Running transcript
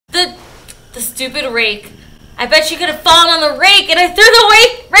The stupid rake. I bet she could have fallen on the rake and I threw the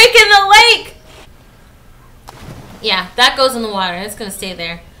rake in the lake. Yeah, that goes in the water. It's going to stay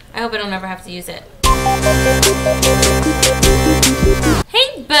there. I hope I don't ever have to use it.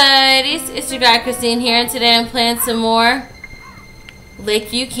 Hey buddies, it's your guy Christine here, and today I'm playing some more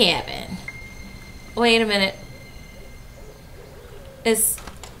Lakeview Cabin. Wait a minute.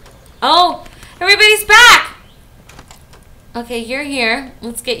 Oh, everybody's back! Okay, you're here.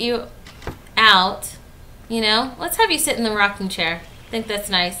 Let's get you out. You know, let's have you sit in the rocking chair. I think that's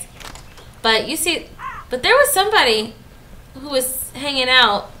nice. But you see, there was somebody who was hanging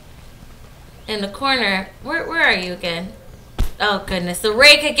out in the corner. Where are you again? Oh goodness, the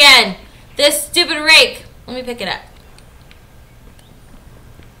rake again! This stupid rake! Let me pick it up.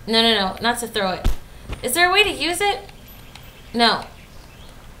 No, not to throw it. Is there a way to use it? No.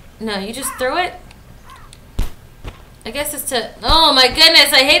 No, you just throw it? I guess it's to... Oh my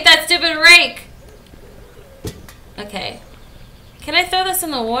goodness, I hate that stupid rake! Okay. Can I throw this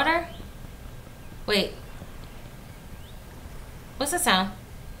in the water? Wait. What's the sound?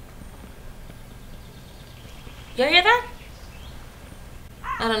 You hear that?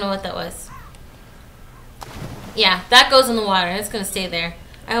 I don't know what that was. Yeah, that goes in the water. It's going to stay there.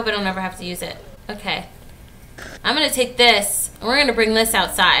 I hope I don't ever have to use it. Okay. I'm going to take this, and we're going to bring this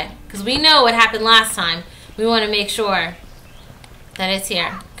outside. Because we know what happened last time. We want to make sure that it's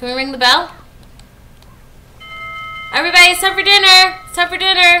here. Can we ring the bell? Everybody, it's time for dinner. It's time for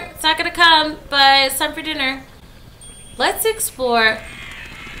dinner. It's not going to come, but it's time for dinner. Let's explore.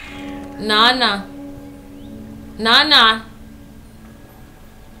 Nah.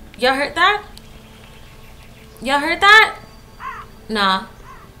 Y'all heard that? Y'all heard that? Nah.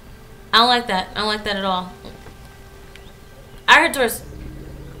 I don't like that. I don't like that at all. I heard doors.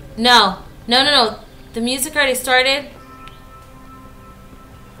 No. The music already started.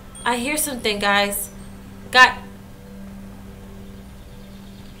 I hear something, guys.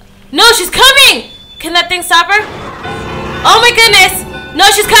 No, she's coming! Can that thing stop her? Oh my goodness! No,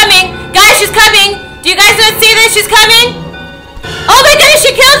 she's coming! Guys, she's coming! Do you guys not see this? She's coming! Oh my goodness,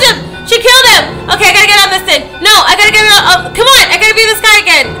 she killed him! She killed him! Okay, I gotta get on this thing. No, I gotta get on. Come on, I gotta be this guy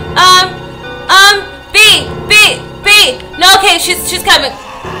again. B. No, okay, she's coming.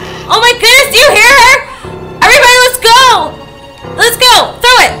 Oh my goodness, do you hear her? Everybody, let's go! Let's go!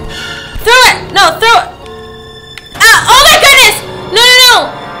 Throw it! No, throw it! Oh my goodness!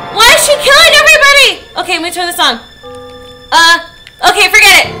 No! Why is she killing everybody? Okay, let me turn this on. Okay,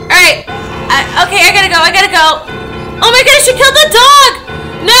 forget it. Alright. Okay, I gotta go. Oh my goodness, she killed the dog!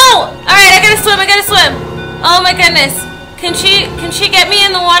 No! Alright, I gotta swim. Oh my goodness. Can she get me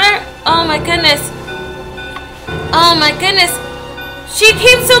in the water? Oh my goodness. She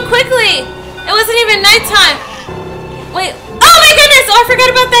came so quickly. It wasn't even nighttime. Wait. Oh my goodness! Oh, I forgot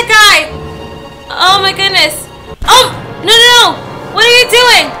about that guy. Oh my goodness. Oh! No! What are you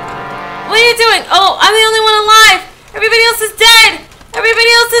doing? Oh, I'm the only one alive. Everybody else is dead.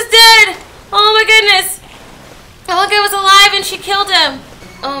 Oh my goodness. That one guy was alive and she killed him.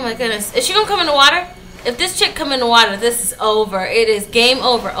 Oh my goodness. Is she gonna come in the water? If this chick come in the water, this is over. It is game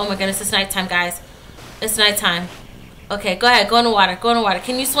over. Oh my goodness, it's nighttime, guys. It's nighttime. Okay, go ahead. Go in the water.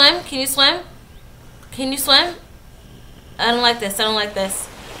 Can you swim? I don't like this. I don't like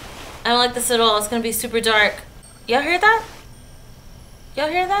this at all. It's gonna be super dark. Y'all hear that?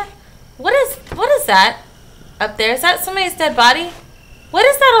 What is that up there? Is that somebody's dead body? What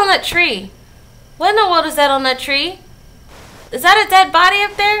is that on that tree? What in the world is that on that tree? Is that a dead body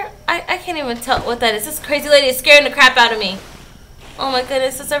up there? I can't even tell what that is. This crazy lady is scaring the crap out of me. Oh my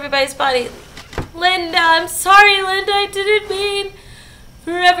goodness, it's everybody's body. Linda, I'm sorry, Linda. I didn't mean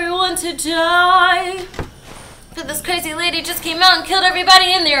for everyone to die. But this crazy lady just came out and killed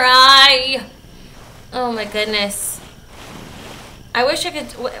everybody in their eye. Oh my goodness. I wish I could...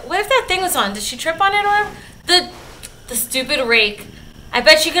 What if that thing was on? Did she trip on it or... The stupid rake. I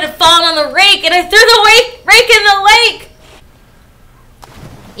bet she could have fallen on the rake and I threw the rake in the lake.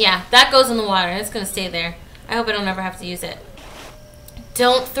 Yeah, that goes in the water. It's going to stay there. I hope I don't ever have to use it.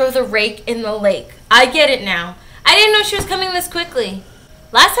 Don't throw the rake in the lake. I get it now. I didn't know she was coming this quickly.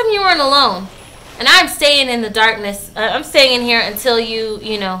 Last time you weren't alone. And I'm staying in the darkness. I'm staying in here until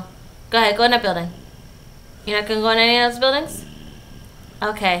you know. Go ahead, go in that building. You're not going to go in any of those buildings?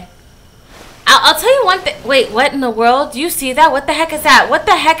 Okay. I'll tell you one thing. Wait, what in the world? Do you see that? What the heck is that?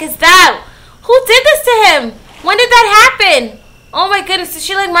 Who did this to him? When did that happen? Oh my goodness. Is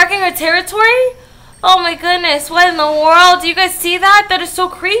she like marking her territory? Oh my goodness. What in the world? Do you guys see that? That is so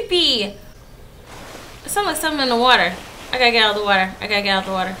creepy. It sounds like something in the water. I gotta get out of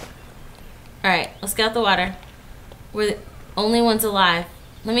the water. Alright, let's get out the water. We're the only ones alive.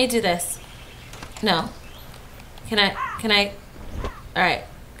 Let me do this. No. Can I? Alright.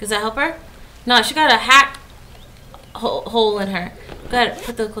 Does that help her? No, she got a hat hole in her. Go ahead,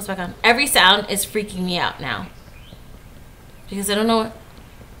 put the clothes back on. Every sound is freaking me out now. Because I don't know what...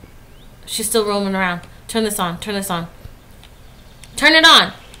 She's still roaming around. Turn this on. Turn this on. Turn it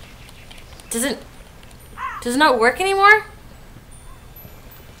on! Does it not work anymore?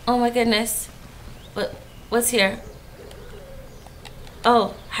 Oh my goodness. What's here?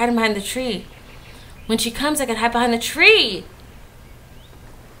 Oh, hiding behind the tree. When she comes, I can hide behind the tree.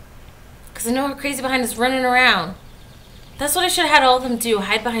 Because I know her crazy behind is running around. That's what I should have had all of them do.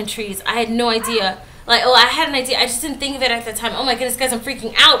 Hide behind trees. I had no idea. Like, oh, I had an idea. I just didn't think of it at the time. Oh my goodness, guys, I'm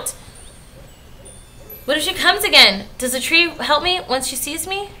freaking out. What if she comes again? Does the tree help me once she sees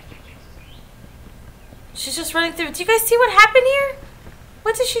me? She's just running through. Do you guys see what happened here?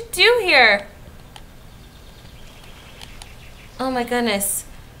 What did she do here? Oh my goodness.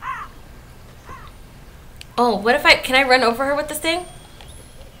 Oh, what if can I run over her with this thing?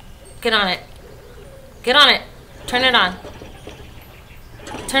 Get on it. Get on it. Turn it on.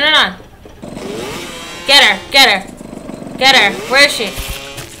 Turn it on. Get her. Get her. Get her. Where is she?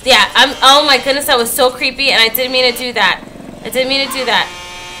 Yeah, oh my goodness, that was so creepy, and I didn't mean to do that. I didn't mean to do that.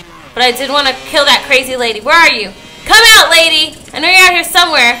 But I did want to kill that crazy lady. Where are you? Come out, lady! I know you're out here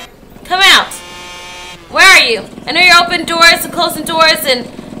somewhere. Come out. Where are you? I know you're opening doors and closing doors and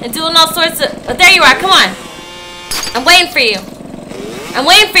doing all sorts of... Oh, there you are. Come on. I'm waiting for you. I'm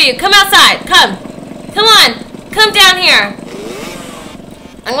waiting for you. Come outside. Come. Come on. Come down here.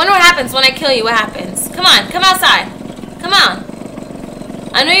 I wonder what happens when I kill you. What happens? Come on. Come outside. Come on.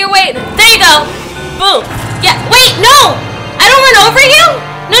 I know you're waiting. There you go. Boom. Yeah. Wait. No. I don't run over you.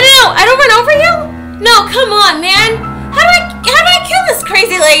 No. I don't run over you. No. Come on, man. How do I kill this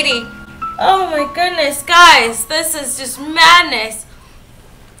crazy lady? Oh my goodness, guys. This is just madness.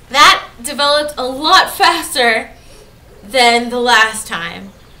 That developed a lot faster than the last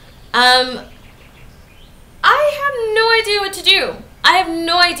time. I have no idea what to do. I have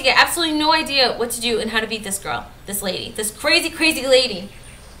no idea, absolutely no idea what to do and how to beat this girl, this lady, this crazy, crazy lady.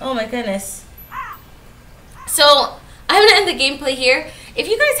 Oh my goodness. So, I'm going to end the gameplay here. If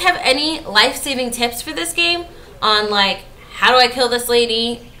you guys have any life-saving tips for this game on, like, how do I kill this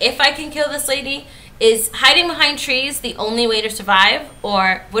lady, if I can kill this lady, is hiding behind trees the only way to survive,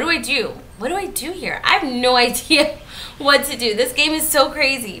 or what do I do? What do I do here? I have no idea what to do. This game is so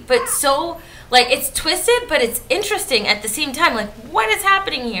crazy, but so... like, it's twisted, but it's interesting at the same time. Like, what is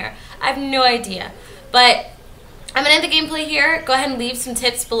happening here? I have no idea. But I'm going to end the gameplay here. Go ahead and leave some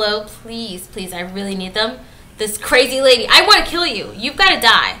tips below. Please, please, I really need them. This crazy lady. I want to kill you. You've got to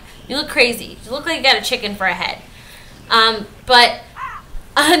die. You look crazy. You look like you got a chicken for a head. But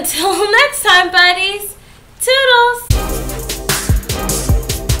until next time, buddies. Toodles!